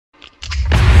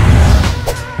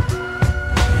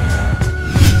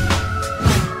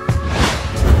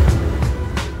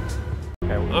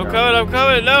I'm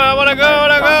coming. No, I wanna go,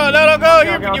 No, don't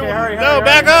go. Hurry, No,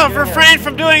 back off. Refrain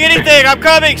from doing anything. I'm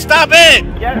coming. Stop it.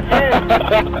 Get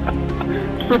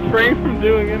in! Refrain from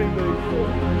doing anything.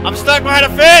 I'm stuck behind a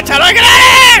fence. How do I get out of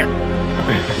here?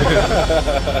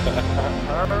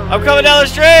 I'm coming down the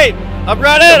street. I'm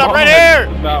running. I'm right here.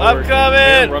 I'm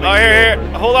coming. Oh, here.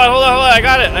 Hold on. I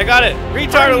got it.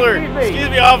 Retard alert. Excuse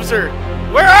me, officer.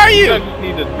 Where are you? You guys just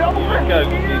need to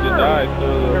die. So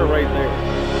they're right there.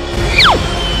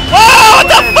 Oh, what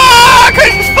the fuck?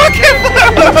 I just fucking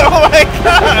flew. Oh my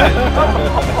god.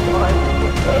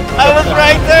 I was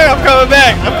right there. I'm coming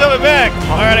back.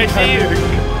 All right, I see you.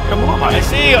 Come on. I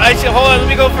see you. Hold on. Let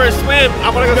me go for a swim.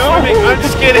 I'm gonna go swimming. I'm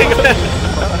just kidding.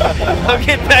 I'm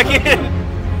getting back in.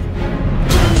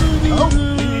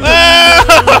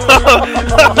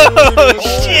 Oh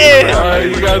shit! Alright,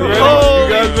 you guys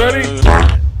ready?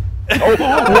 Oh,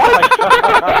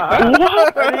 what?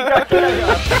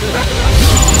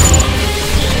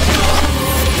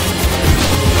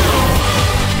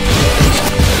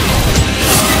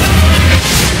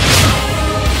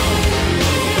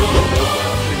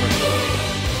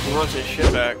 He wants his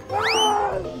shit back.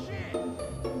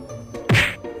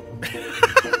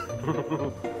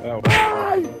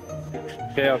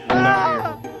 Chaos is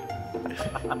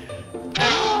down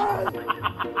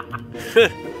here.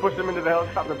 Push him into the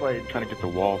helicopter blade. Trying to get the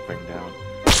wall thing down.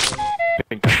 I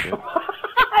think that's it.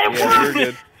 Yeah, you're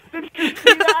good. Did you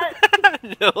see that?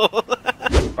 No.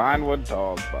 Vinewood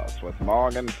Tall's Bus with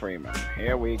Morgan Freeman.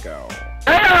 Here we go.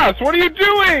 Chaos, what are you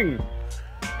doing?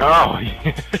 Oh,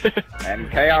 yeah. And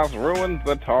chaos ruins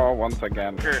the tour once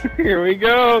again. Here we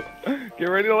go. Get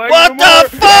ready to like What the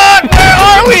fuck? Where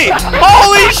are we?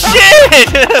 Holy shit!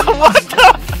 What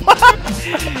the fuck?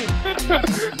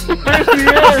 Where's the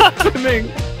air spinning?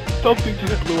 Something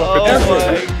just blew up. Oh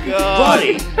my god.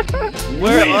 Buddy!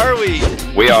 Where are we?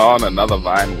 We are on another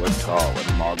Vinewood tour with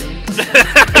Morgan.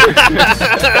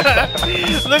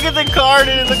 Look at the car,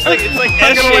 dude. It looks like it's like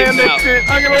I'm gonna land S-shaped now. this shit.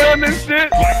 I'm gonna land this shit.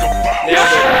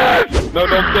 Yeah. No,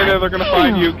 don't stay there. They're gonna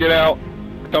find you. Get out.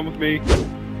 Come with me.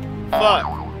 Fuck.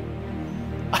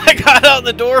 I got out and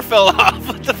the door fell off.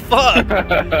 What the fuck?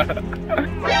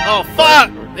 Oh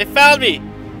fuck! They found me.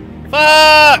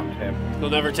 Fuck! You'll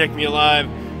never take me alive.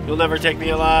 You'll never take me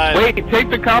alive. Wait, take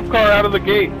the cop car out of the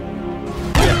gate.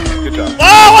 Yeah, good job.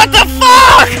 Oh, what the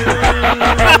fuck!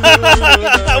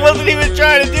 I wasn't even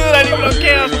trying to do it. I didn't even know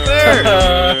chaos was there.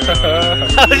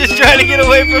 I was just trying to get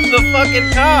away from the fucking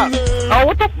cops. Oh,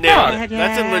 what the fuck? Nailed it.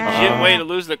 That's a legit way to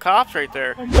lose the cops right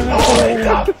there. Whoa,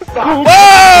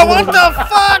 Whoa! What the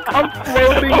fuck? I'm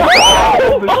floating.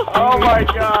 Oh my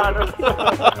god.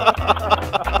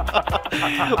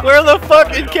 Where the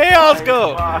fuck did chaos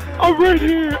go? I'm right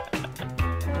here.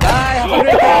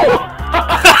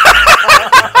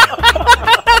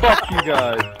 Fuck you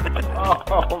guys.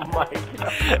 Oh my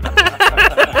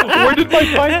god. Where did my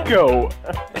fight go?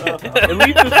 At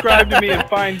least describe to me in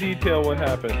fine detail what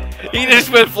happened. He just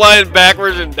went flying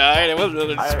backwards and died. It wasn't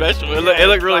nothing special. It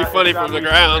looked really funny from the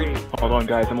ground. Hold on,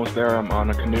 guys. Almost there. I'm on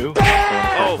a canoe.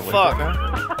 Oh, fuck.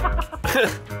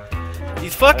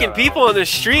 These fucking people on the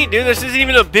street, dude. This isn't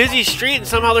even a busy street, and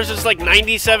somehow there's just like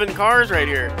 97 cars right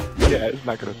here. Yeah, it's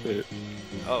not gonna fit.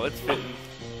 Oh, it's fitting.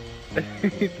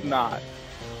 It's not.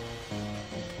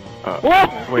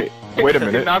 Wait a It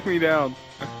minute. knocked me down.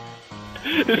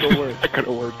 It'll work. That could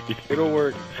have worked. It'll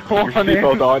work. Put your Hold on,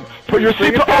 seatbelt on. Put your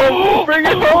Bring it seatbelt home. on. Bring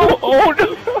it home. Oh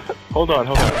no. Hold on.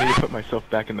 I need to put myself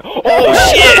back in the. Oh,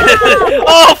 shit!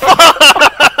 Oh,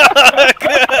 fuck!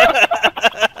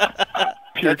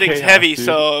 That thing's chaos, heavy, dude.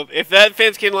 so if that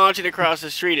fence can launch it across the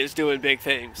street, it's doing big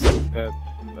things. That's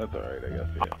alright, I guess.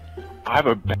 Yeah. I have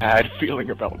a bad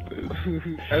feeling about this. I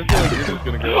feel like you're just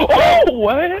gonna go. Oh,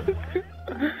 what?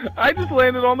 I just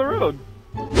landed on the road.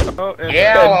 Oh, and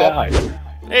died.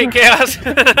 Hey, Chaos!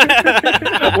 Where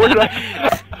did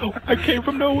I came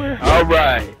from nowhere. all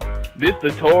right. This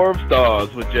the Tour of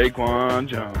Stars with Jaquan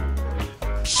Jones.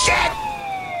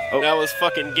 That was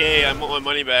fucking gay. I want my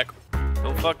money back.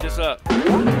 Don't fuck this up.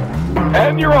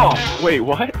 And you're off. Wait,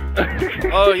 what?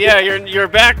 Oh yeah, your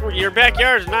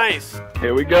backyard's nice.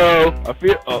 Here we go. I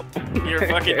feel. Oh. Your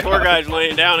fucking tour guide's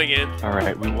laying down again. All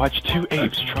right, we watched two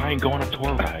apes try and go on a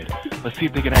tour ride. Let's see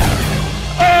if they can act.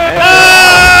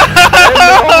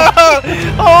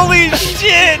 Holy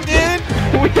shit, dude!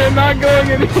 We are not going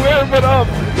anywhere but up.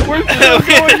 We're still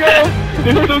going up.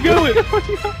 They're still going.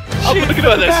 Shoot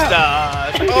for the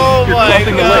stars. Oh my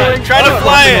crossing a god. lake. Try to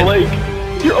fly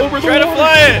it. You're over the Try to water.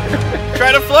 fly it.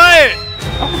 Try to fly it.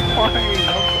 I'm flying.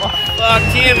 Fuck,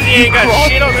 TMZ ain't got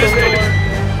shit on this door.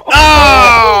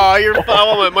 Oh, I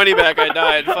want my money back. I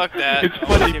died. Fuck that. It's I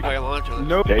want to funny. see if I can launch it.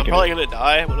 Nope. I'm probably gonna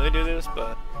die when I do this,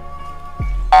 but.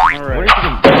 Alright.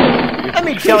 Let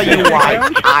me tell you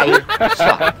why I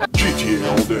suck.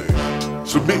 GTA all day.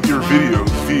 Submit your videos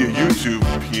via YouTube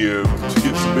PM to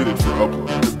get submitted for upload.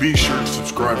 And be sure to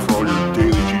subscribe for all your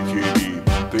daily GTA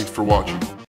needs. Thanks for watching.